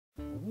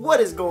What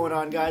is going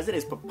on, guys? It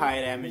is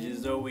Papaya Damage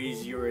as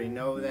always. You already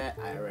know that.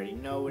 I already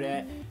know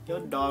that. Your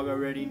dog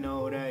already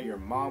know that. Your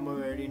mom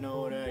already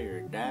know that.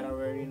 Your dad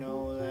already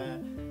know that.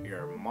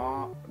 Your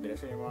mom. Did I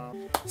say your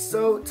mom?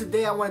 So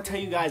today I want to tell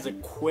you guys a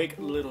quick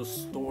little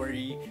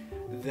story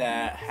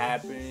that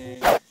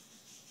happened.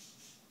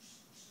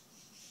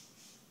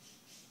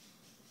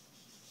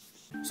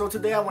 So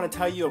today I want to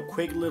tell you a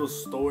quick little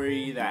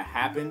story that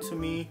happened to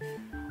me.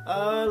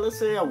 Let's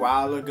say a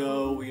while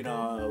ago,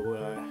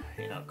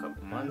 a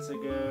couple months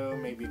ago,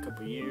 maybe a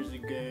couple years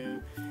ago.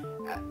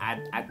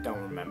 I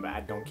don't remember.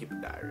 I don't keep a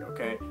diary,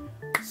 okay?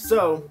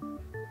 So,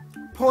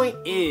 point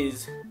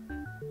is,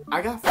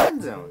 I got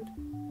friend zoned.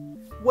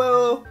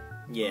 Well,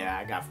 yeah,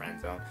 I got friend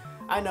zoned.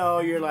 I know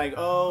you're like,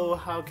 oh,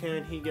 how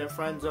can he get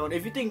friend zoned?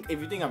 If you think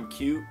I'm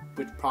cute,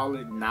 which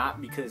probably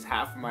not, because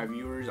half of my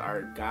viewers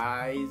are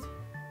guys,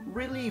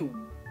 really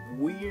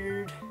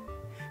weird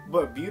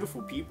but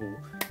beautiful people,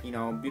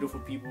 beautiful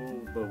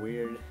people but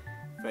weird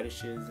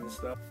fetishes and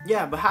stuff.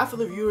 Yeah, but half of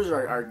the viewers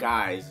are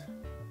guys,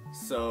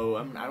 so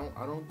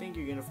I don't think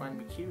you're gonna find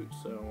me cute.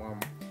 So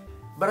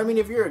but I mean,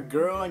 if you're a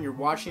girl and you're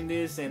watching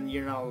this and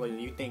like,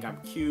 you think I'm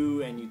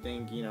cute and you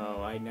think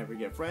I never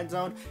get friend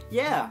zoned,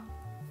 yeah,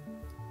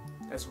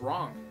 that's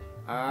wrong.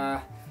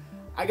 I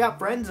got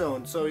friend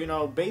zoned,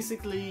 so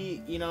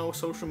basically,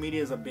 social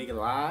media is a big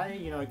lie.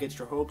 It gets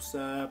your hopes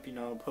up.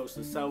 Post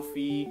a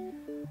selfie,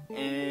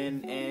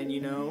 and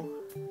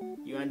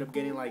you end up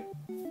getting like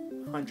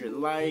 100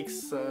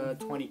 likes,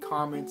 20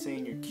 comments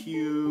saying you're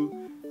cute,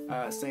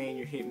 saying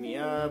you hit me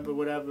up or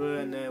whatever,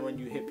 and then when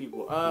you hit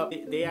people up,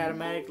 they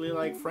automatically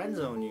like friend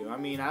zone you. I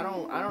mean, I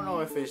don't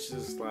know if it's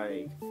just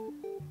like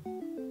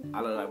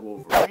I look like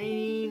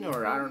Wolverine,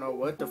 or I don't know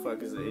what the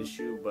fuck is the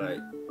issue, but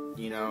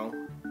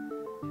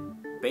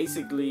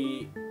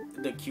basically,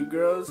 the cute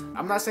girls,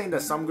 I'm not saying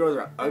that some girls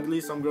are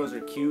ugly, some girls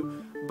are cute,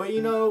 but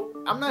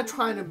I'm not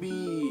trying to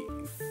be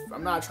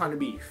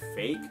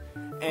fake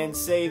and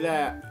say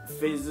that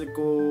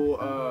physical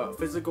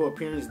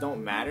appearance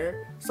don't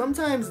matter.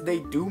 Sometimes they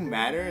do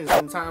matter, and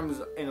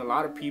sometimes, in a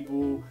lot of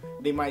people,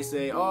 they might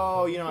say,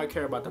 oh, I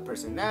care about the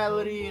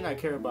personality and I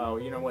care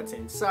about what's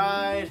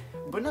inside,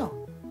 but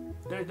no,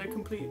 they're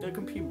complete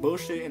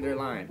bullshit and they're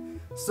lying.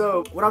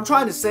 So what I'm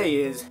trying to say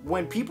is,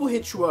 when people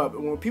hit you up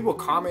and when people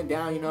comment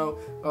down,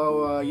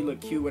 oh, you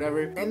look cute,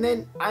 whatever, and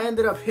then I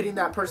ended up hitting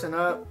that person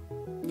up,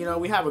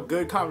 we have a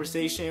good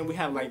conversation, we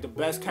have like the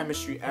best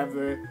chemistry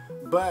ever,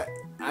 but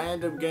I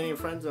end up getting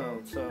friend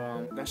zoned.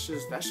 So that's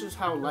just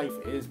how life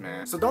is,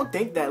 man. So don't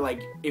think that,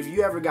 like, if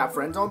you ever got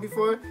friend zoned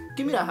before,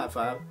 give me that high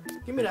five.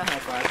 Give me that high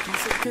five,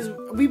 because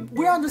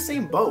we're on the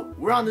same boat.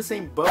 We're on the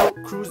same boat,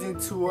 cruising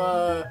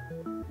to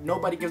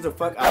nobody gives a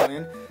fuck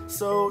island.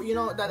 So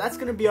that's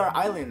gonna be our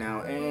island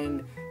now,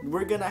 and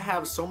we're gonna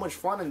have so much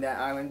fun in that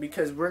island,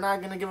 because we're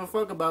not gonna give a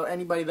fuck about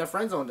anybody that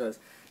friend zoned us,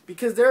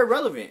 because they're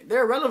irrelevant.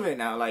 They're irrelevant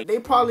now. Like, they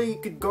probably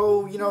could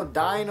go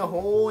die in a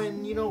hole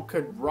and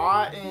could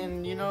rot,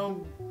 and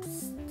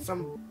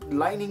some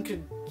lightning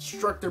could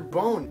struck their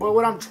bone. But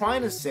what I'm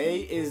trying to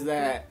say is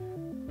that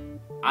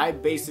I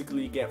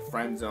basically get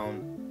friend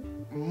zoned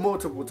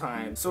multiple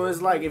times. So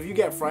it's like, if you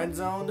get friend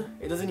zoned,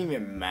 it doesn't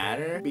even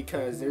matter,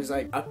 because there's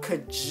like a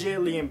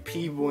kajillion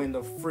people in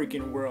the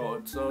freaking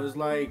world. So it's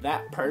like,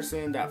 that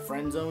person that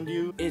friend zoned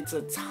you, it's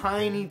a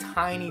tiny,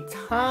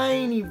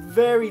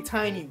 very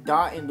tiny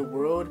dot in the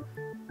world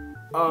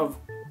of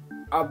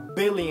a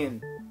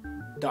billion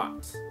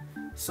dots.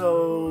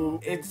 So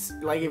it's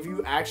like, if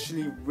you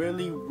actually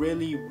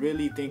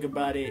really think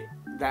about it,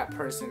 that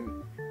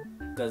person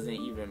doesn't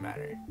even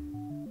matter.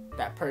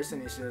 That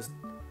person is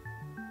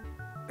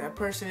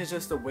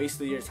just a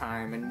waste of your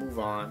time, and move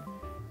on.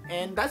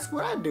 And that's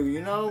what I do,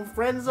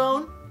 friend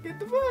zone, get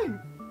the vibe.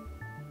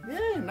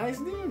 Yeah, nice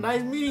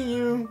meeting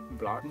you.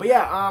 Block. But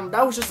yeah,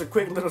 that was just a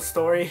quick little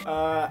story.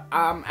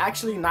 I'm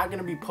actually not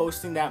gonna be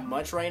posting that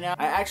much right now.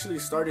 I actually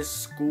started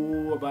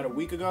school about a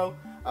week ago.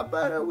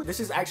 This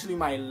is actually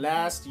my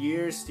last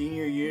year,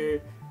 senior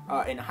year,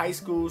 in high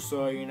school,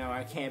 so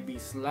I can't be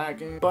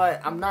slacking.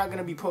 But I'm not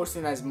gonna be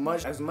posting as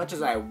much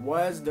as I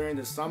was during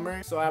the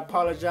summer, so I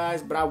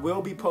apologize, but I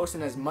will be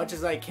posting as much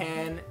as I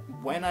can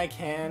when I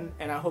can,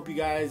 and I hope you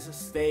guys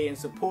stay and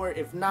support.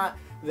 If not,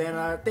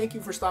 then thank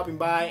you for stopping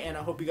by, and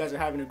I hope you guys are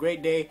having a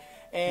great day.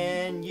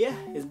 And yeah,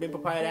 it's been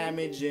Papaya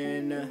Damage,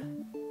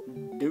 and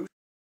dudes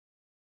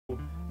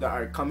that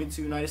are coming to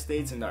the United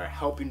States and that are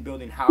helping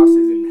building houses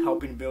and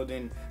helping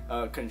building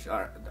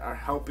are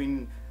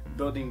helping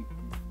building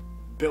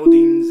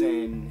buildings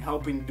and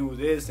helping do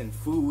this and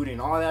food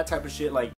and all that type of shit. Like,